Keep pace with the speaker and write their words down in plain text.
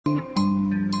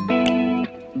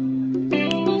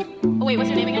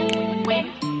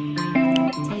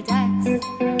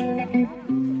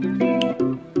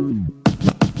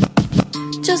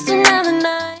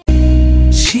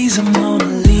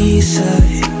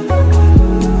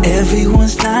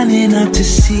Everyone's lining up to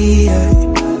see her.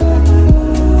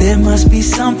 There must be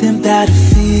something about her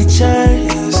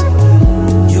features.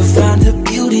 You'll find her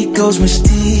beauty goes much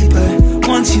deeper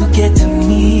once you get to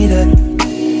meet her.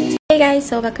 Hey guys,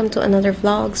 so welcome to another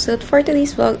vlog. So for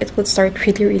today's vlog, it would start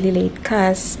really late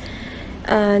because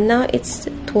now it's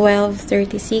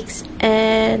 12:36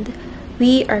 and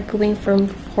we are going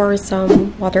for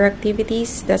some water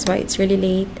activities. That's why it's really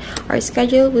late. Our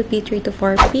schedule would be 3 to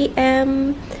 4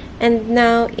 p.m. and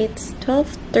now it's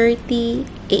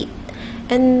 12:38.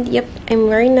 And yep, I'm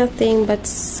wearing nothing but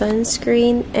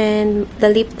sunscreen and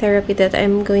the lip therapy that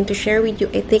I'm going to share with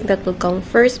you. I think that will come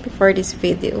first before this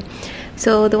video.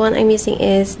 So the one I'm using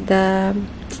is the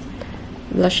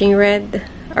blushing red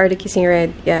or the kissing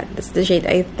red. Yeah, that's the shade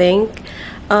I think.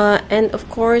 And of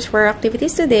course, for our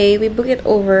activities today, we book it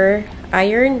over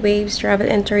Iron Waves Travel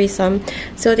and Tourism.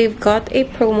 So they've got a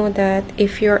promo that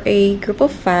if you're a group of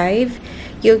 5,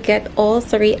 you'll get all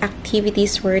 3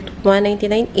 activities worth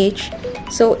 $199 each.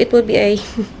 So it will be a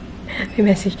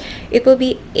it will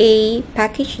be a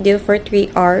package deal for 3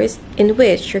 hours in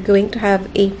which you're going to have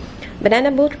a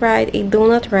banana boat ride, a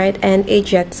donut ride, and a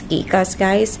jet ski. Because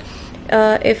guys,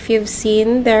 if you've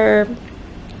seen their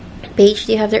page,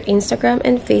 they have their Instagram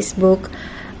and Facebook.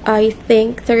 I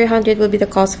think 300 will be the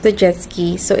cost of the jet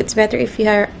ski, so it's better if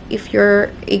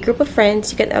you're a group of friends,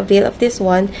 you can avail of this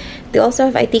one. They also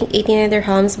have I think 89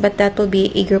 dirhams, but that will be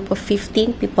a group of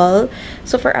 15 people.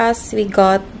 So for us, we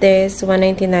got this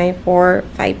 199 for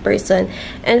 5 person.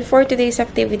 And for today's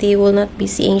activity, we'll not be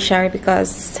seeing Shar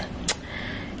because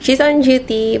she's on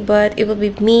duty, but it will be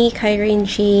me, Kyrene,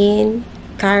 Jean,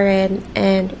 Karen,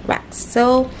 and Wax.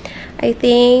 So I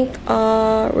think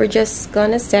we're just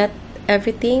gonna set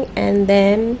everything and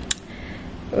then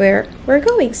we're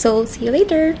going. So see you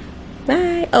later.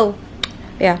 Bye. Oh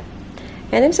yeah,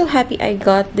 and I'm so happy I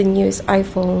got the newest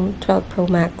iPhone 12 Pro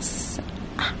Max.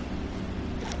 I'm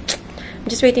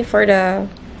just waiting for the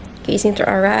casing to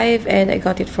arrive and I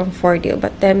got it from 4Deal,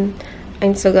 but then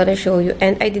I'm still gonna show you,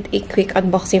 and I did a quick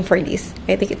unboxing for this.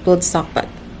 I think it would suck, but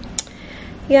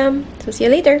yeah, so see you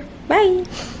later. Bye.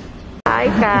 Hi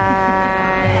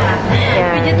guys.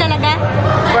 Video talaga?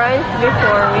 Brunch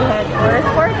before we had our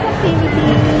sports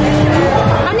activity.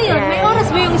 Ano yun? Yeah. May oras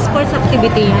ba yung sports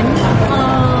activity yan?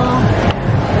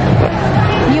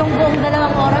 Yung buong 2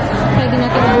 oras, pwede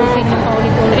natin ubusin yung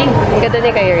paulit-ulit. Ang ganda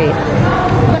ni Kyrie.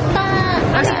 Basta,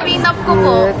 screen up ko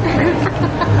po.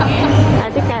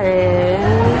 Ate Karen.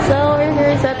 So, we're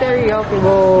here sa Teriyaki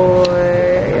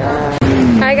Boy. Yeah.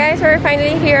 Hi guys, we're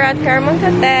finally here at Fairmont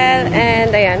Hotel. And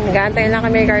ayan, nag-aantay lang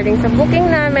kami regarding sa booking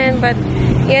namin. But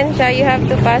yan siya, you have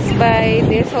to pass by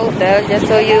this hotel just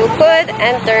so you could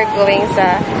enter going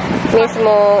sa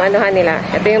mismong anuhan nila.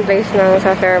 Ito yung place ng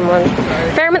sa Fairmont.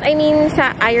 Fairmont, I mean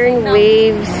sa Iron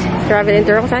Waves Travel and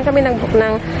Tour. Kung saan kami nag-book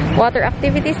ng water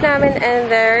activities namin. And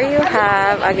there you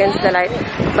have, against the light.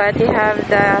 But you have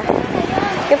the,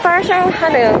 yung parang siyang,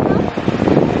 ano yun,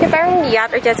 yung parang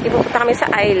yacht or jet ski. Pupunta kami sa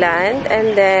island.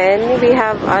 And then, we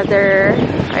have other,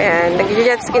 ayan,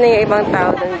 nag-jet ski na yung ibang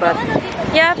tao dun. But,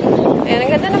 yep. Ayan,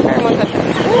 ang ganda ng Fairmont Hotel.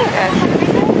 Oh my God.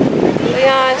 So,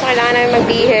 yan. So, kailangan namin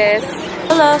magbihis.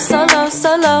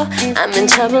 Solo. I'm in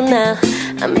trouble now.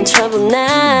 Now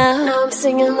I'm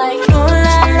singing like, ooh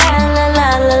la la la la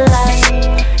la la.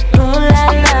 Ooh la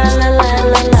la la la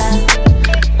la la.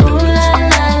 Ooh la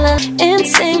la la.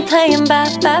 Insane playing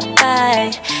bye.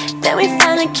 Then we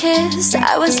found a kiss.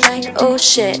 I was like, oh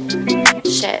shit.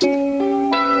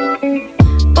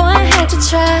 Boy, I had to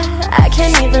try. I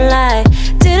can't even lie.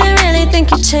 Didn't really think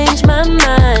you changed my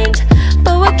mind.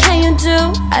 But what can you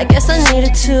do? I guess I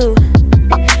needed to.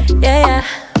 Yeah.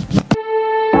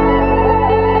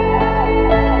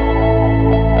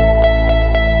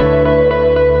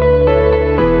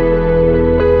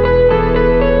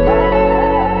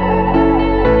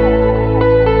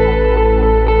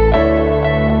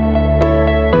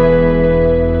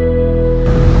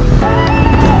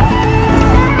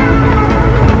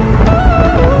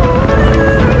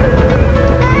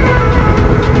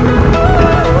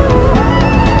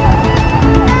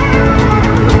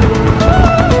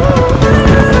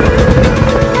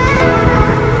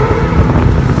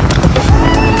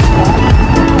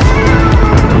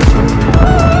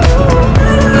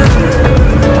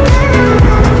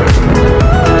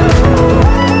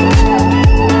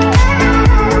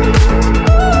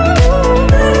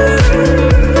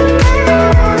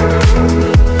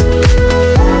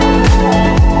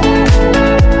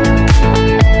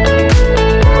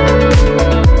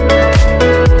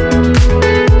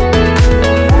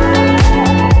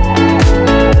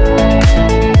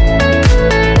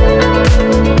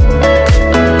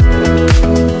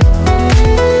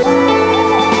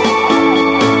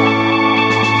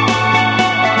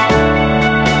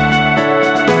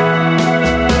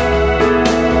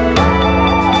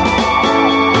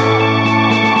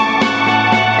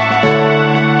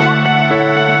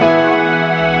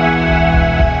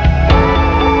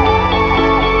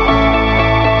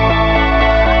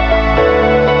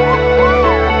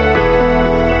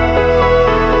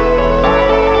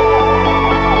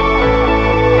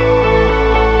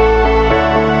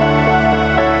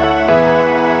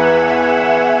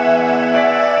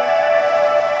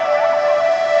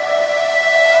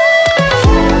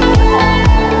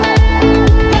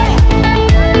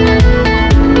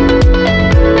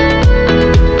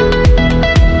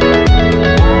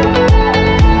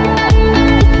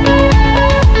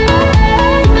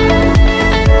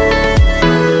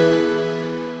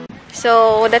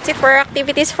 So, that's it for our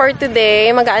activities for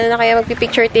today. Mag-ano na kayo,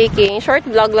 magpi-picture taking. Short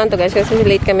vlog lang to guys kasi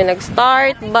late kami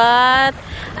nag-start. But,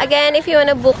 again, if you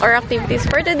wanna book our activities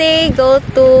for today, go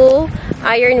to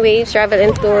Iron Waves Travel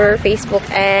and Tour Facebook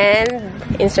and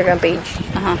Instagram page.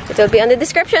 It will be on the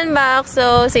description box.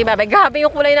 So, say bye-bye. Grabe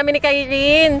yung kulay namin ni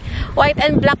Kyrene. White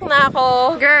and black na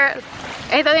ako. Girl,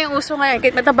 ito na yung uso ngayon.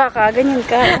 Kahit mataba ka, ganyan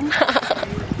ka.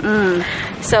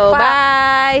 So,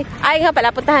 bye! Ay, nga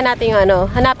pala, puntahan natin yung ano.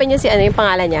 Hanapin niyo si ano, yung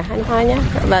pangalan niya. Ano pangalan niya?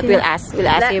 But we'll ask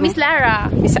him. Miss Lara.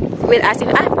 We'll ask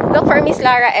him. Look for Miss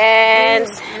Lara and...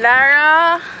 Miss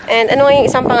Lara. And ano yung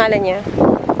isang pangalan niya?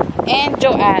 And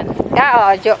Joanne.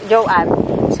 Joanne.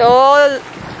 So,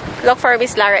 look for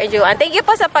Miss Lara and Joanne. Thank you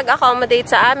po sa pag-accommodate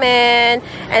sa amin.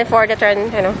 And for the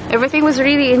Everything was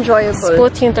really enjoyable.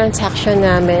 smooth yung transaction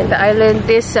namin. The island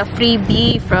is a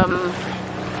freebie from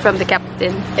the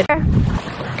captain.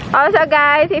 Also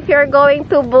guys, if you're going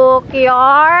to book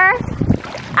your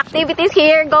activities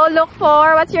here, go look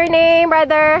for, what's your name,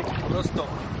 brother?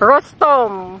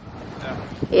 Rostom.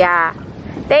 Yeah.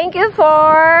 Thank you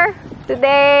for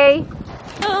today.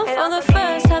 For the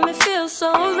first time it feels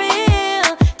so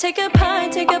real. Take a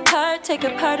part, take a part, take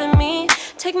a part of me.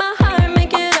 Take my heart,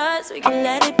 make it ours, we can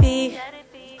let it be.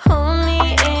 Hold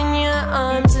me in your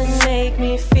arms and make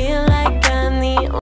me feel like I'm the